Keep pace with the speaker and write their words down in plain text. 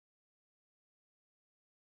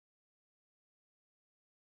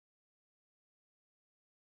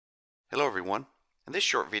Hello everyone. In this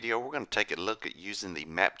short video we're going to take a look at using the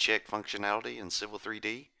Mapcheck functionality in Civil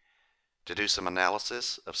 3D to do some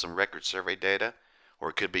analysis of some record survey data, or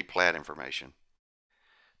it could be plat information.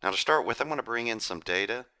 Now to start with, I'm going to bring in some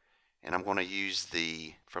data, and I'm going to use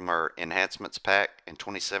from our enhancements pack in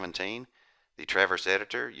 2017, the Traverse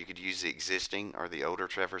editor. You could use the existing or the older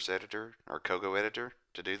Traverse editor or Kogo editor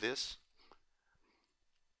to do this.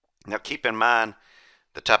 Now keep in mind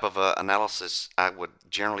the type of analysis I would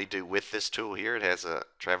generally do with this tool here. It has a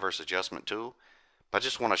traverse adjustment tool, but I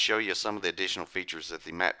just want to show you some of the additional features that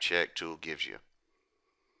the Mapcheck tool gives you.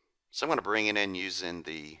 So I'm going to bring it in using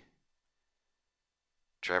the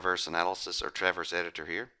traverse analysis or traverse editor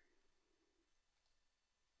here.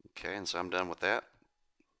 Okay, and so I'm done with that.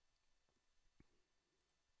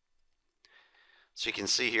 So you can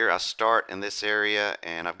see here I start in this area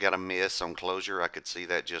and I've got a miss on closure. I could see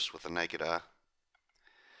that just with the naked eye.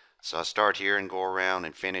 So I start here and go around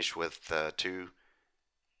and finish with two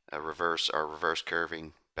reverse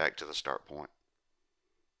curving back to the start point.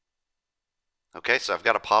 Okay, so I've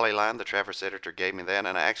got a polyline. The Traverse editor gave me that,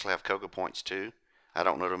 and I actually have Kogo points too. I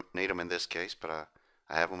don't need them in this case, but I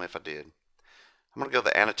have them if I did. I'm going to go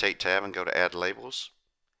to the Annotate tab and go to Add Labels.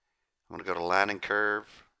 I'm going to go to Line and Curve,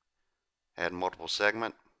 Add Multiple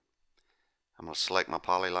Segment. I'm going to select my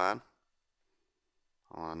polyline.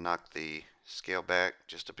 I want to knock the scale back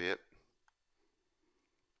just a bit.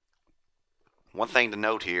 One thing to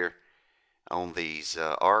note here on these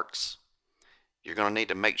arcs, you're going to need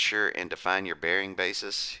to make sure and define your bearing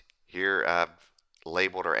basis. Here I've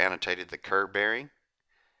labeled or annotated the curve bearing.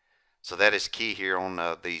 So that is key here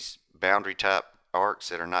on these boundary type arcs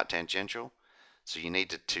that are not tangential. So you need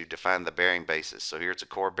to define the bearing basis. So here it's a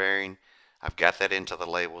core bearing. I've got that into the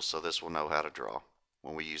label, so this will know how to draw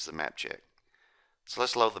when we use the Mapcheck. So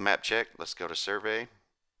let's load the Mapcheck. Let's go to Survey,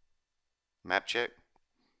 Mapcheck.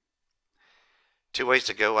 Two ways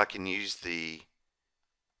to go. I can use the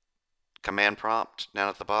command prompt down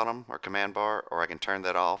at the bottom or command bar, or I can turn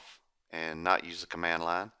that off and not use the command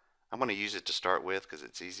line. I'm going to use it to start with because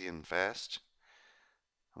it's easy and fast.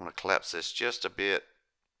 I'm going to collapse this just a bit.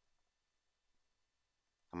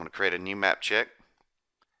 I'm going to create a new Mapcheck.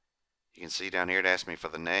 You can see down here it asks me for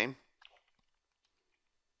the name.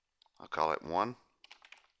 I'll call it 1.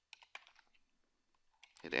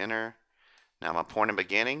 Hit enter. Now my point of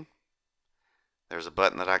beginning, there's a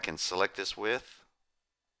button that I can select this with.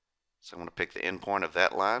 So I'm going to pick the end point of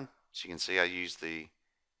that line. So you can see I use the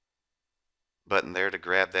button there to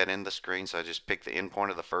grab that in the screen. So I just pick the end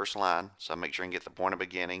point of the first line. So I make sure and get the point of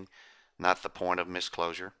beginning, not the point of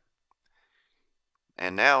misclosure.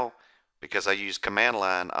 And now, because I use command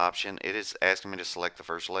line option, it is asking me to select the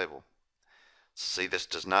first label. So see, this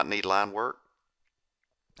does not need line work.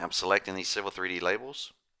 I'm selecting these Civil 3D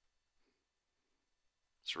labels.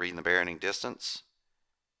 It's reading the bearing distance.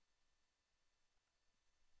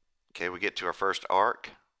 Okay, we get to our first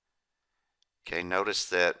arc. Okay, notice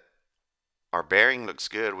that our bearing looks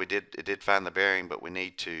good. It did find the bearing, but we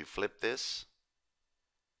need to flip this.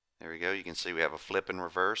 There we go. You can see we have a flip and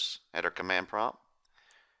reverse at our command prompt.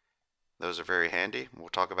 Those are very handy. We'll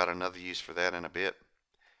talk about another use for that in a bit.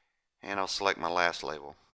 And I'll select my last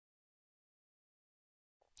label.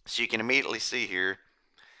 So you can immediately see here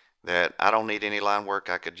that I don't need any line work.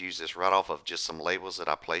 I could use this right off of just some labels that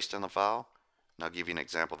I placed in the file. And I'll give you an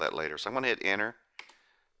example of that later. So I'm going to hit enter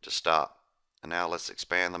to stop. And now let's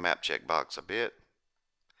expand the Mapcheck box a bit.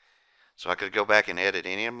 So I could go back and edit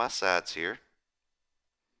any of my sides here.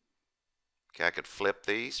 Okay, I could flip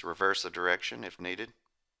these, reverse the direction if needed.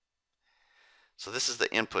 So this is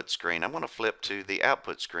the input screen. I'm going to flip to the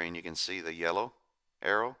output screen. You can see the yellow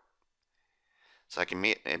arrow. So I can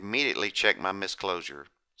immediately check my misclosure.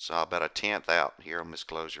 So I'm about a tenth out here on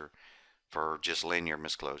misclosure for just linear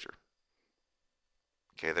misclosure.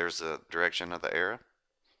 Okay, there's the direction of the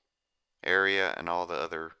area and all the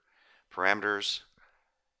other parameters.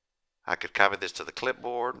 I could copy this to the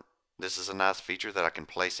clipboard. This is a nice feature that I can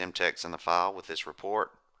place MTeX in the file with this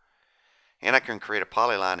report. And I can create a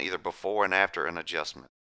polyline either before and after an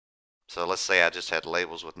adjustment. So let's say I just had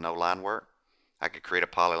labels with no line work. I could create a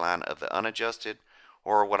polyline of the unadjusted,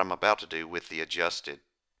 or what I'm about to do with the adjusted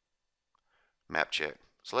Mapcheck.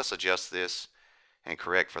 So let's adjust this and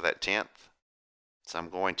correct for that tenth. So I'm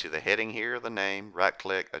going to the heading here, the name, right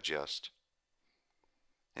click, adjust.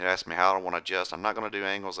 It asks me how I want to adjust. I'm not going to do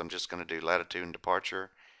angles. I'm just going to do latitude and departure.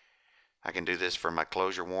 I can do this for my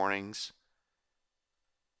closure warnings.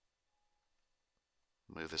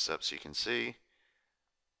 Move this up so you can see.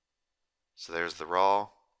 So there's the raw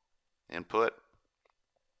input.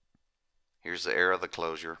 Here's the error of the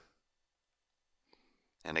closure.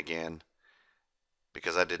 And again,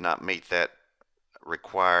 because I did not meet that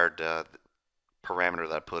required parameter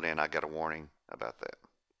that I put in. I got a warning about that.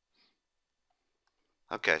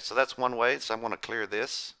 Okay, so that's one way. So I want to clear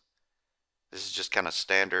this. This is just kind of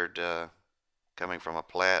standard coming from a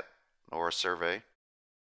plat or a survey.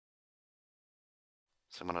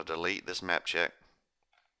 So I'm going to delete this map check.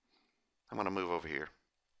 I'm going to move over here.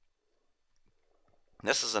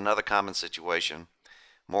 This is another common situation,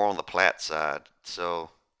 more on the plat side. So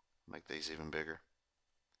make these even bigger.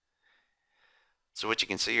 So what you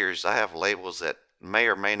can see here is I have labels that may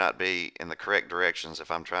or may not be in the correct directions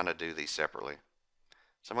if I'm trying to do these separately.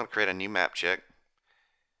 So I'm going to create a new map check.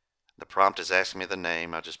 The prompt is asking me the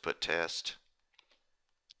name. I'll just put test.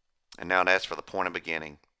 And now it asks for the point of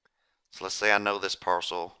beginning. So let's say I know this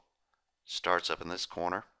parcel starts up in this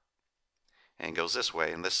corner and goes this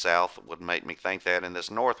way, and this south would make me think that, and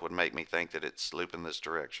this north would make me think that it's looping this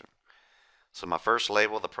direction. So my first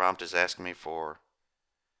label, the prompt is asking me for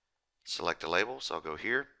select a label, so I'll go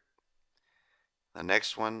here. The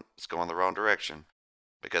next one is going the wrong direction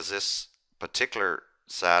because this particular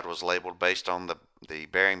side was labeled based on the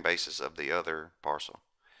bearing basis of the other parcel.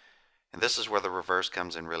 And this is where the reverse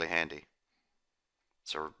comes in really handy.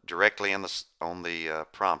 So directly on the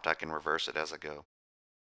prompt, I can reverse it as I go.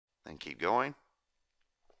 Then keep going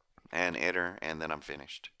and enter, and then I'm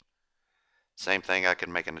finished. Same thing, I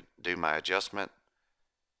can do my adjustment,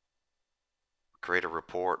 create a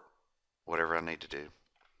report, whatever I need to do.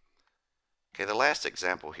 Okay, the last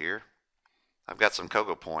example here, I've got some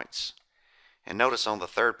Kogo points. And notice on the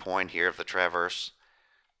third point here of the traverse,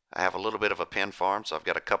 I have a little bit of a pin farm, so I've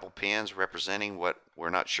got a couple pins representing what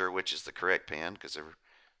we're not sure which is the correct pin because they're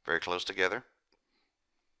very close together.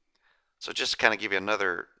 So just to kind of give you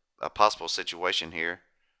a possible situation here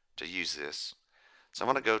to use this. So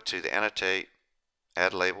I'm going to go to the annotate,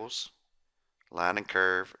 add labels, line and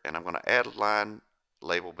curve, and I'm going to add a line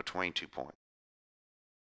label between 2 points.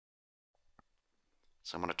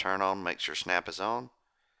 So I'm going to turn on, make sure snap is on.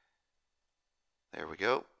 There we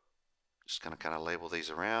go. Just going to kind of label these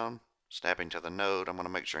around. Snapping to the node, I'm going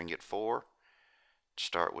to make sure I can get 4 to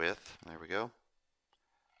start with. There we go.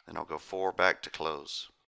 Then I'll go 4 back to close.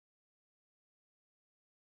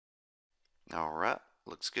 Alright,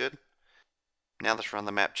 looks good. Now let's run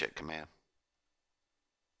the map check command.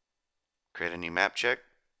 Create a new map check.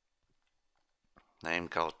 Name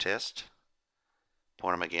called test.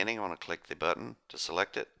 Point of beginning, I want to click the button to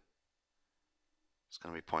select it. It's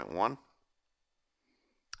going to be point 1.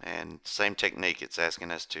 And same technique, it's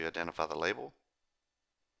asking us to identify the label.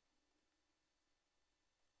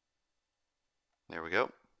 There we go.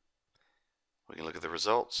 We can look at the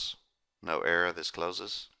results. No error, this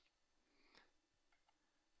closes.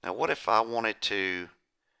 Now what if I wanted to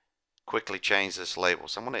quickly change this label?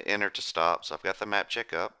 So I'm going to enter to stop. So I've got the map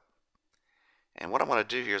check up. And what I'm going to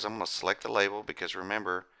do here is I'm going to select the label because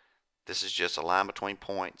remember, this is just a line between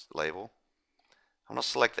points label. I'm going to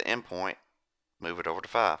select the endpoint, move it over to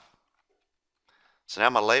 5. So now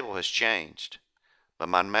my label has changed, but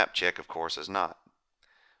my map check, of course, has not.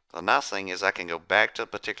 The nice thing is I can go back to a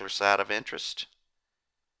particular side of interest,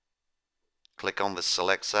 click on the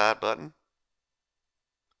select side button,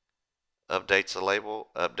 updates the label,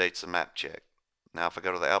 updates the map check. Now if I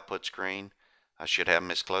go to the output screen, I should have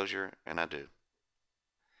misclosure, and I do.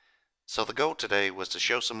 So the goal today was to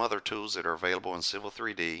show some other tools that are available in Civil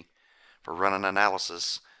 3D for running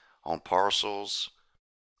analysis on parcels,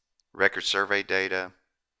 record survey data,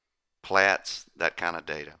 plats, that kind of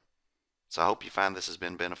data. So I hope you find this has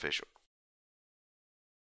been beneficial.